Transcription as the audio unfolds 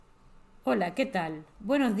Hola, ¿qué tal?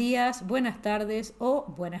 Buenos días, buenas tardes o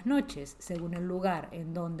buenas noches, según el lugar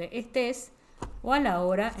en donde estés o a la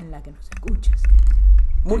hora en la que nos escuches.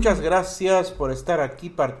 Muchas gracias por estar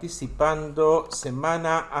aquí participando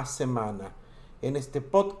semana a semana en este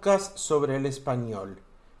podcast sobre el español,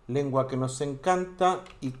 lengua que nos encanta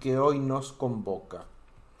y que hoy nos convoca.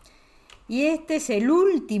 Y este es el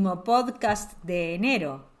último podcast de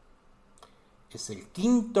enero. Es el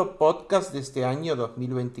quinto podcast de este año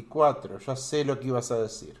 2024, ya sé lo que ibas a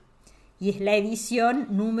decir. Y es la edición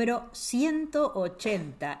número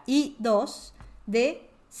 182 de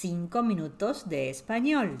 5 minutos de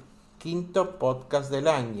español. Quinto podcast del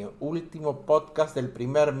año, último podcast del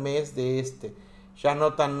primer mes de este, ya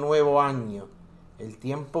no tan nuevo año. El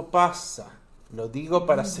tiempo pasa, lo digo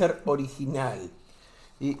para ser original.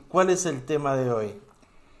 ¿Y cuál es el tema de hoy?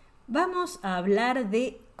 Vamos a hablar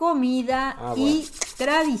de comida y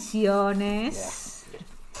tradiciones.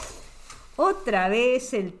 Otra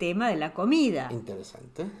vez el tema de la comida.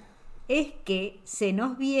 Interesante. Es que se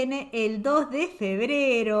nos viene el 2 de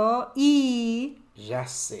febrero y... Ya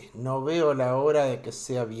sé, no veo la hora de que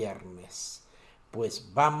sea viernes, pues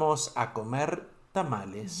vamos a comer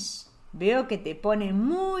tamales. Veo que te pone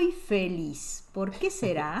muy feliz. ¿Por qué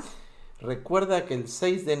será? Recuerda que el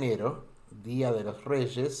 6 de enero, Día de los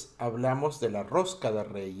Reyes, hablamos de la rosca de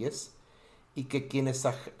Reyes y que quienes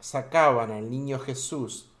sacaban al niño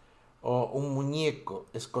Jesús o un muñeco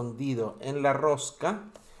escondido en la rosca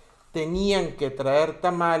tenían que traer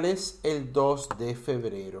tamales el 2 de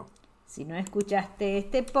febrero. Si no escuchaste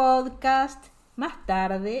este podcast, más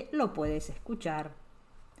tarde lo puedes escuchar.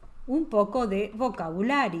 Un poco de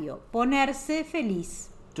vocabulario. Ponerse feliz.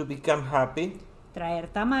 To become happy. Traer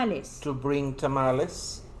tamales. To bring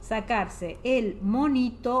tamales. Sacarse el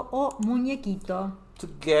monito o muñequito. To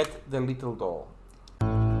get the little doll.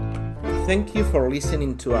 Thank you for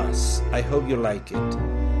listening to us. I hope you like it.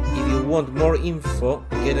 If you want more info,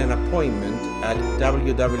 get an appointment at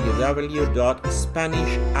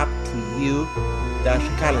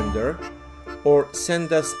www.spanishuptoyou-calendar or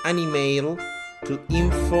send us an email to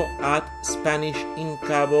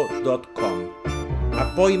info@spanishincabo.com.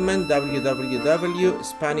 Appointment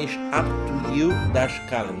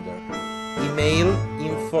www.spanishuptoyou-calendar. Email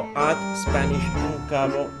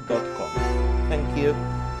info@spanishincabo.com. Thank you.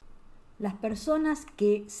 Las personas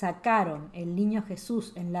que sacaron el niño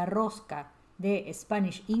Jesús en la rosca de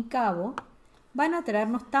Spanish in Cabo van a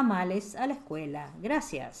traernos tamales a la escuela.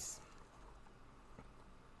 Gracias.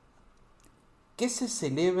 ¿Qué se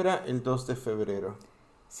celebra el 2 de febrero?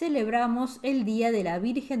 Celebramos el Día de la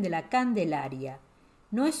Virgen de la Candelaria.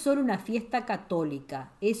 No es solo una fiesta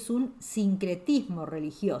católica, es un sincretismo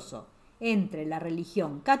religioso entre la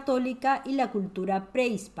religión católica y la cultura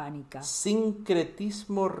prehispánica.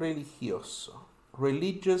 Sincretismo religioso,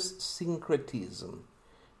 religious syncretism,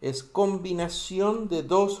 es combinación de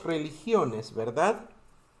dos religiones, ¿verdad?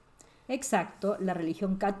 Exacto, la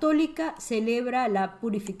religión católica celebra la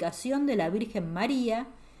purificación de la Virgen María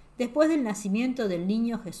después del nacimiento del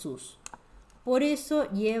niño Jesús. Por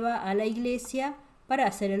eso lleva a la iglesia para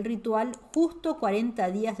hacer el ritual justo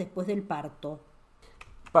 40 días después del parto.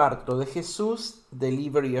 Parto de Jesús,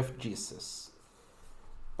 delivery of Jesus.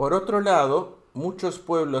 Por otro lado, muchos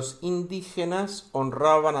pueblos indígenas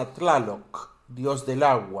honraban a Tlaloc, dios del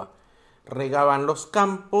agua, regaban los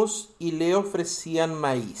campos y le ofrecían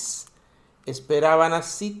maíz. Esperaban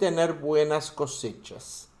así tener buenas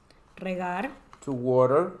cosechas. Regar, To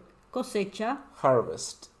water, cosecha,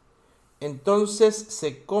 harvest. Entonces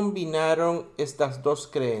se combinaron estas dos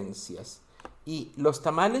creencias. ¿Y los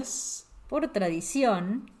tamales? Por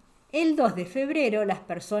tradición, el 2 de febrero las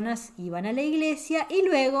personas iban a la iglesia y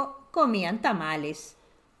luego comían tamales.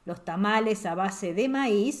 Los tamales a base de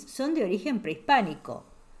maíz son de origen prehispánico.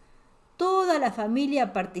 Toda la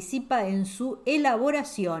familia participa en su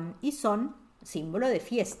elaboración y son símbolo de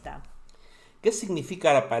fiesta. ¿Qué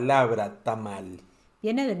significa la palabra tamal?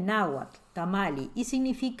 Viene del náhuatl, tamali, y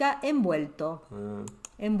significa envuelto.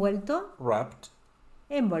 Envuelto, Wrapped.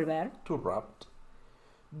 envolver. To wrapped.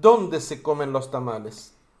 ¿Dónde se comen los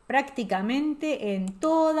tamales? Prácticamente en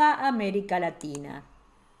toda América Latina,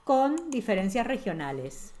 con diferencias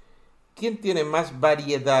regionales. ¿Quién tiene más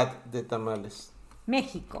variedad de tamales?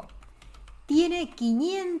 México tiene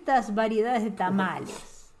 500 variedades de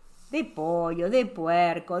tamales, de pollo, de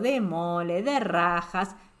puerco, de mole, de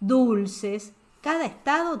rajas, dulces. Cada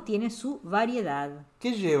estado tiene su variedad.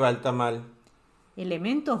 ¿Qué lleva el tamal?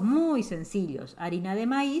 Elementos muy sencillos, harina de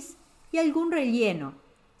maíz y algún relleno.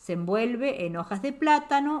 Se envuelve en hojas de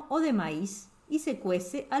plátano o de maíz y se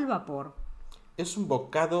cuece al vapor. Es un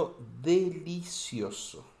bocado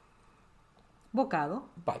delicioso. Bocado.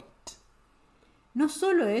 Bite. no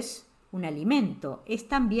solo es un alimento, es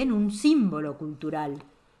también un símbolo cultural.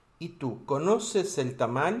 ¿Y tú conoces el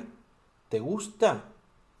tamal? ¿Te gusta?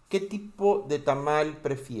 ¿Qué tipo de tamal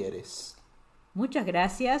prefieres? Muchas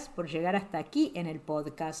gracias por llegar hasta aquí en el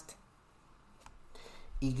podcast.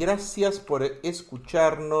 Y gracias por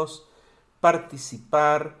escucharnos,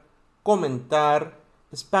 participar, comentar.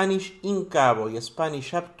 Spanish in Cabo y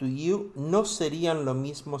Spanish Up to You no serían lo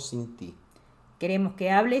mismo sin ti. Queremos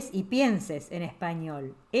que hables y pienses en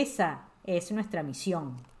español. Esa es nuestra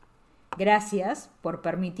misión. Gracias por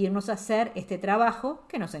permitirnos hacer este trabajo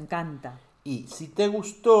que nos encanta. Y si te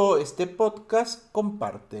gustó este podcast,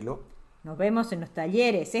 compártelo. Nos vemos en los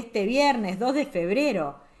talleres este viernes 2 de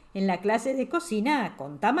febrero en la clase de cocina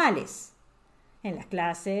con tamales. En las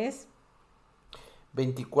clases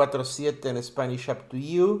 24/7 en Spanish Up to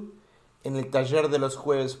You, en el taller de los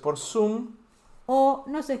jueves por Zoom. o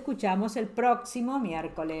nos escuchamos el próximo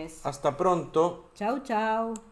miércoles. Hasta pronto. Chau, chau.